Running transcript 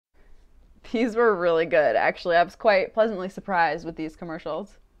These were really good, actually. I was quite pleasantly surprised with these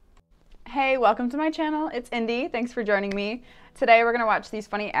commercials. Hey, welcome to my channel. It's Indy. Thanks for joining me. Today we're going to watch these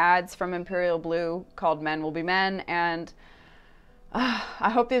funny ads from Imperial Blue called Men Will Be Men, and I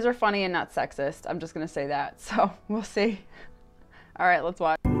hope these are funny and not sexist. I'm just going to say that, so we'll see. All right, let's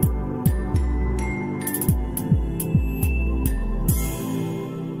watch.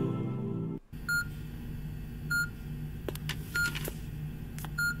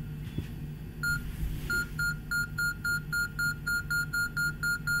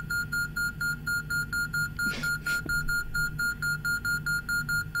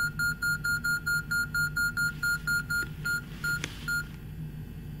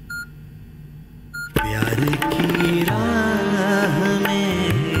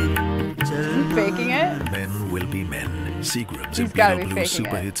 Faking it? Men Will Be Men. Seagram's Imperial Blue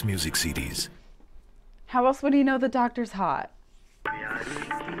Super Hits music CDs. How else would he know the doctor's hot?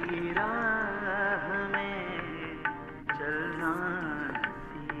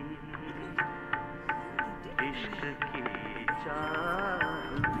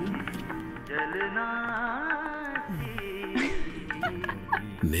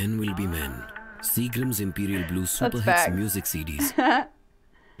 Men Will Be Men. Seagram's Imperial Blue Super Hits music CDs.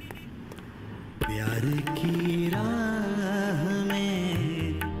 प्यार की राह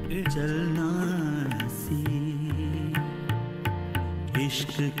में चलना सी,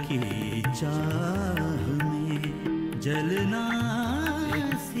 इश्क की चाह में जलना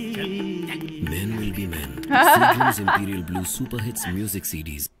सी. Men Will Be Men. Seagram's Imperial Blue Super Hits music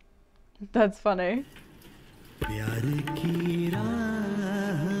CDs. That's funny. प्यार की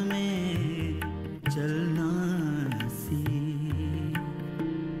राह में चलना सी,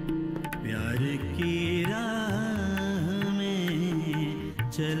 प्यार की राह में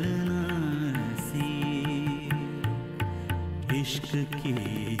चलना सी, इश्क की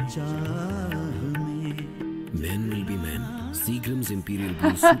चाह में. Men Will Be Men. Seagram's Imperial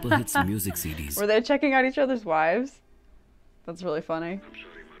Blue Super Hits music CDs. Were they checking out each other's wives? That's really funny.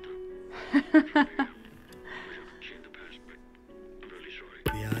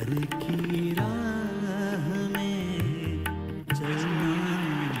 प्यार की राह में चलना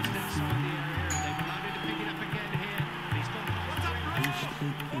सी.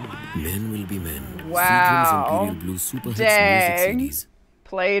 Men Will Be Men. Wow. Seagram's Imperial Blue Super Hits Dang. music CDs.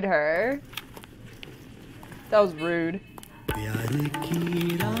 Played her. That was rude. प्यार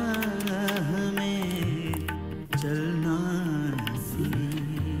की राह में चलना सी,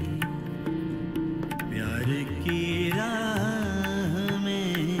 प्यार की राह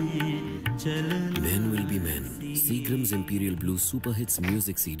में चलना. Men Will Be Men. Seagram's Imperial Blue Super Hits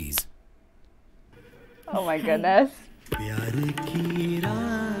music CDs. Oh my goodness. प्यार की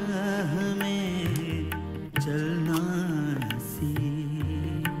राह में चलना सी,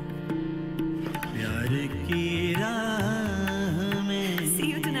 प्यार की राह में. See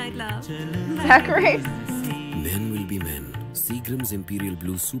you tonight, love. Zachary? Men Will Be Men. Seagram's Imperial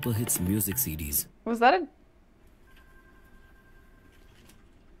Blue Super Hits music CDs. Was that a...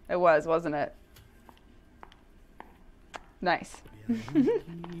 It was, wasn't it? Nice.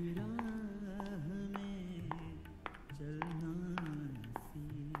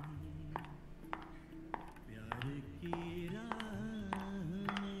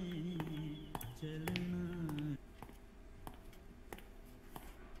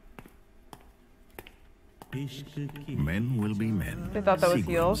 Men Will Be Men. They thought that was Seagram's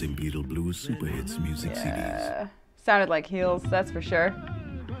heels. Imperial Blue Super Hits music CDs. Sounded like heels, that's for sure.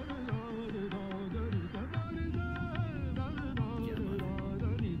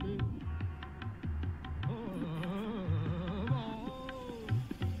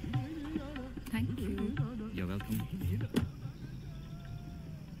 Thank you. You're welcome.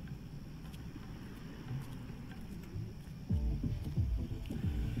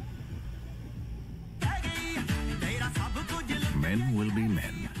 Men Will Be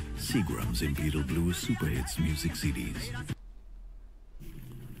Men. Seagram's Imperial Blue Super Hits music CDs.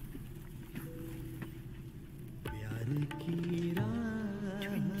 प्यार की राह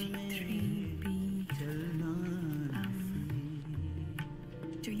 23B.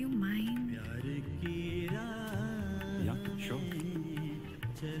 Do you mind? प्यार की राह. Yeah, sure.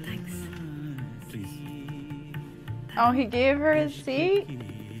 Thanks. Please. Oh, he gave her his seat?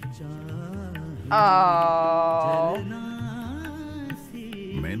 Oh.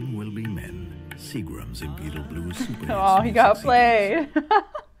 Men Will Be Men. Seagram's Imperial Blue Super Hits Oh, he music got CDs. played.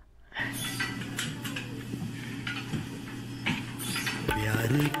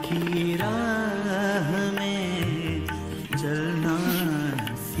 प्यार की राह में चलना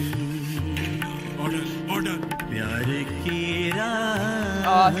सी, Order, order. प्यार की राह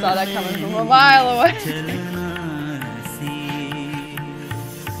I saw that coming from a mile away. चलना सी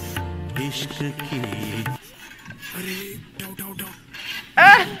इश्क की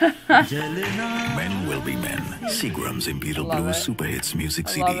जलना Men will be men. Seagram's Imperial Love Blue it. Super Hits Music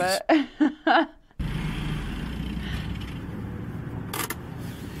Love CDs. it.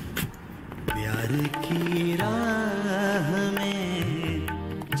 प्यार की राह में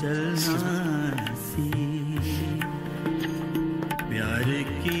चलना सी प्यार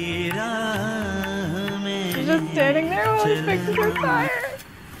की राह में She's just standing there while he fixes her tire.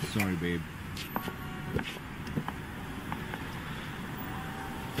 Sorry, babe.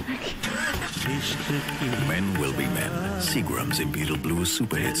 इश्क की Men will be men. Seagram's Imperial Blue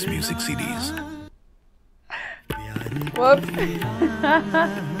Super Hits Music CDs. Whoops.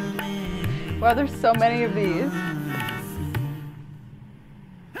 Wow, there's so many of these.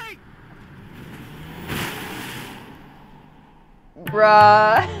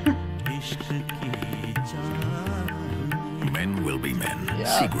 Bruh. इश्क की चाह Men will be men.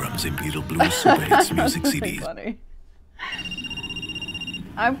 Yeah. Seagram's Imperial Blue Super Hits Music That's CDs. funny.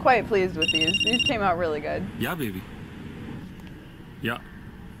 I'm quite pleased with these. These came out really good. Yeah, baby. Yeah.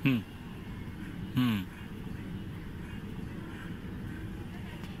 Men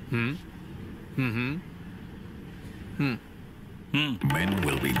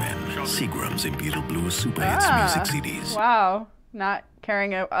will be men. Seagram's Imperial Blue Super Hits Music CDs. Wow. Not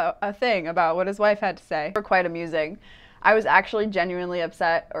caring a thing about what his wife had to say. Were quite amusing. I was actually genuinely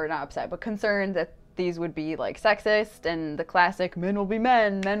upset, or not upset, but concerned that these would be like sexist and the classic men will be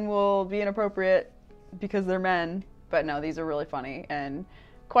men will be inappropriate because they're men. But no, these are really funny and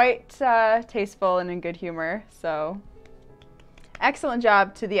quite tasteful and in good humor. So excellent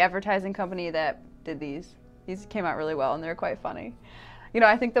job to the advertising company that did these. These came out really well and they're quite funny. You know,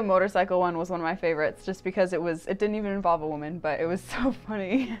 I think the motorcycle one was one of my favorites just because it didn't even involve a woman, but it was so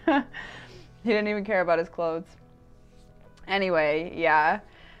funny. He didn't even care about his clothes. Anyway, yeah.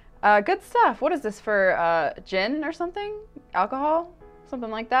 Good stuff. What is this for, gin or something? Alcohol?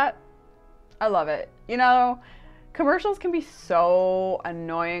 Something like that? I love it. You know, commercials can be so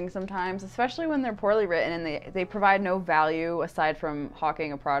annoying sometimes, especially when they're poorly written and they provide no value aside from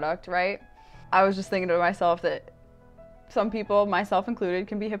hawking a product, right? I was just thinking to myself that some people, myself included,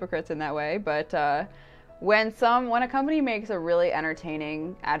 can be hypocrites in that way, but when a company makes a really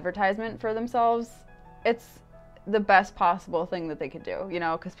entertaining advertisement for themselves, it's the best possible thing that they could do, you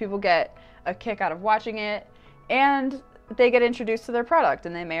know, because people get a kick out of watching it and they get introduced to their product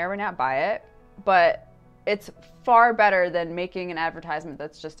and they may or may not buy it, but it's far better than making an advertisement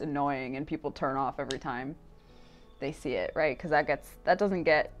that's just annoying and people turn off every time they see it, right? Because that doesn't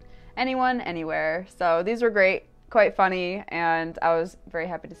get anyone anywhere. So these were great, quite funny, and I was very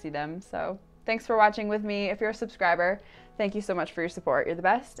happy to see them. So thanks for watching with me. If you're a subscriber, thank you so much for your support. You're the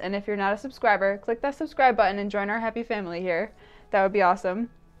best. And if you're not a subscriber, click that subscribe button and join our happy family here. That would be awesome.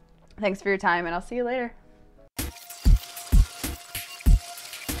 Thanks for your time, and I'll see you later.